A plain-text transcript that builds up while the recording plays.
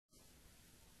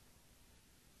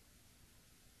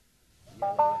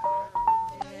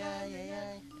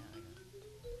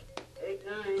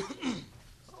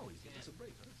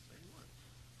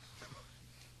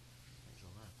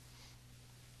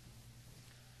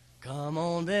Come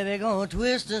on, baby, gonna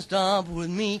twist and stomp with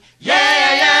me. Yeah,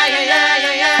 yeah, yeah, yeah, yeah,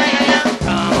 yeah, yeah, yeah.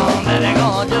 Come on, baby,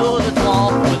 gonna do the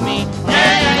twomp with me. Yeah,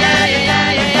 yeah, yeah, yeah,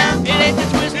 yeah, yeah, yeah. It ain't the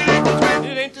twist, it ain't the twist,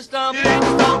 it ain't the stomp, it ain't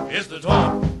the stomp, It's the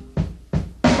twomp.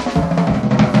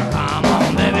 Come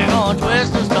on, baby, gonna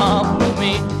twist and stomp with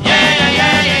me. Yeah, yeah,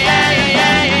 yeah, yeah, yeah,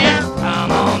 yeah, yeah, yeah.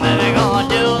 Come on, baby, gonna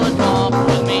do the twomp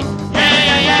with me. Yeah,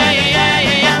 yeah, yeah, yeah, yeah,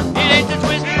 yeah, yeah. It ain't the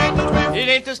twist, it ain't the twist, it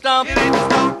ain't the stomp, It ain't the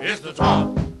stomp. It's the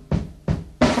twomp.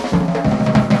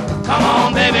 Come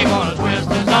on, baby, gonna twist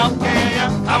and stomp. Yeah, yeah.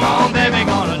 Come on, baby,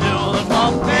 gonna do the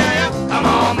twomp. Yeah, yeah. Come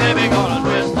on, baby, gonna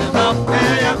twist and stomp.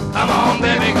 Yeah, yeah. Come on,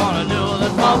 baby, gonna do the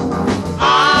twomp.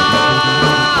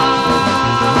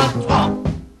 Twomp.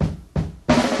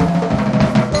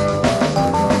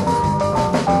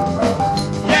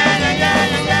 Yeah, yeah, yeah,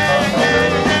 yeah, yeah,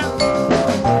 yeah, yeah.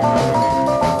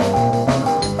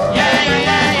 Yeah, yeah,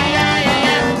 yeah, yeah, yeah,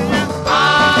 yeah, yeah.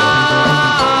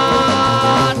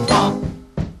 Twomp.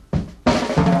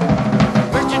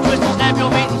 First you twist and snap your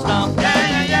feet and stomp. Yeah,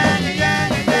 yeah, yeah, yeah, yeah,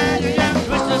 yeah, yeah, yeah.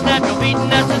 Twist and snap your feet and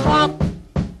that's the twomp.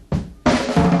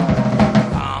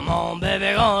 Come on,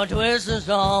 baby, gonna twist and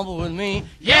stomp with me.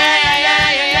 Yeah, yeah,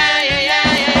 yeah, yeah, yeah, yeah,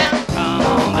 yeah, yeah. Come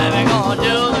on, baby, gonna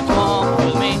do the twomp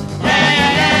with me. Yeah,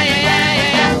 yeah, yeah, yeah, yeah,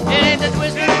 yeah, yeah. It ain't the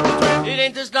twist, it ain't the twist, it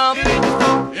ain't the stomp.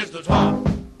 It's the twomp.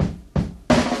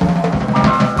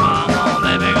 Come on,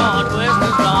 baby, gonna twist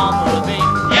and stomp with me.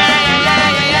 Yeah, yeah, yeah,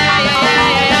 yeah, yeah, yeah,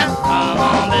 yeah, yeah. Come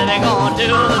on, baby, gonna do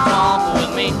the twomp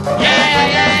with me. Yeah, yeah,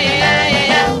 yeah, yeah, yeah,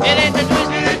 yeah, yeah. It ain't the twist,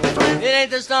 it ain't the twist, it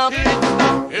ain't the stomp.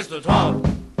 It's the twomp.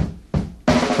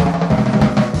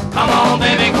 Come on,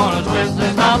 baby, gonna twist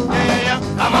and stomp. Yeah, yeah.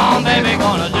 Come on, baby,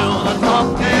 gonna do the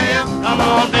twomp. Yeah, yeah. Come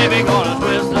on, baby, gonna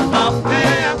twist and stomp.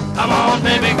 Yeah, yeah. Come on,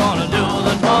 baby, gonna do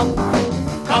the twomp.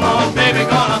 Come on, baby,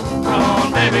 gonna. Come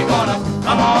on, baby, gonna.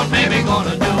 Come on, baby,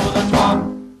 gonna do the twomp.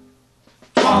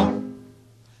 Twomp.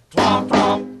 Twomp,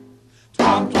 twomp.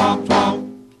 Twomp, twomp, twomp.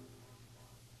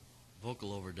 Vocal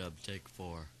overdub, take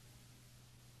 4.